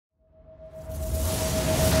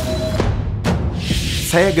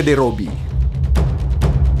Saya Gede Robi.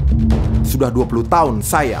 Sudah 20 tahun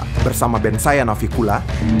saya bersama band saya Navicula.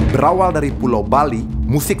 Berawal dari Pulau Bali,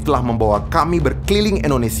 musik telah membawa kami berkeliling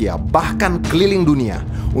Indonesia, bahkan keliling dunia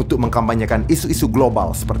untuk mengkampanyekan isu-isu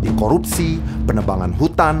global seperti korupsi, penebangan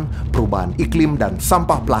hutan, perubahan iklim, dan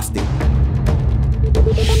sampah plastik.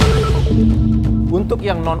 Untuk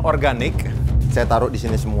yang non-organik, saya taruh di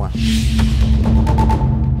sini semua.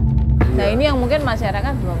 Nah, ini yang mungkin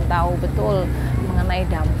masyarakat belum tahu betul mengenai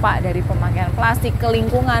dampak dari pemakaian plastik ke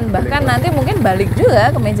lingkungan, bahkan nanti mungkin balik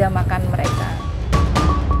juga ke meja makan mereka.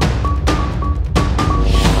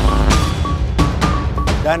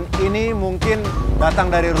 Dan ini mungkin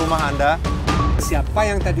datang dari rumah Anda. Siapa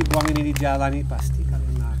yang tadi buang ini di jalan ini pasti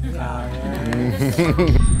karena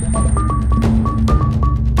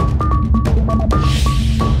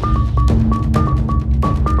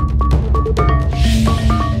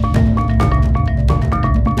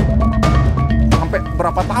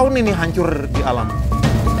Berapa tahun ini hancur di alam?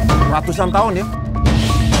 Ratusan tahun ya.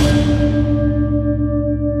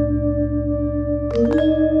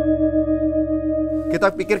 Kita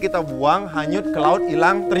pikir kita buang, hanyut ke laut,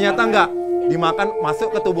 hilang. Ternyata enggak. Dimakan,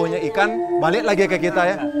 masuk ke tubuhnya ikan, balik lagi ke kita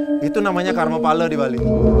ya. Itu namanya karma pala di Bali.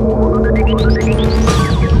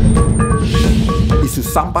 Isu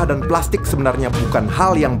sampah dan plastik sebenarnya bukan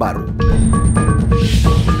hal yang baru.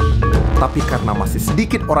 Tapi karena masih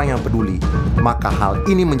sedikit orang yang peduli, maka hal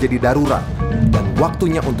ini menjadi darurat. Dan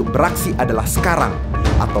waktunya untuk beraksi adalah sekarang,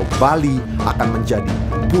 atau Bali akan menjadi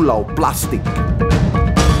pulau plastik.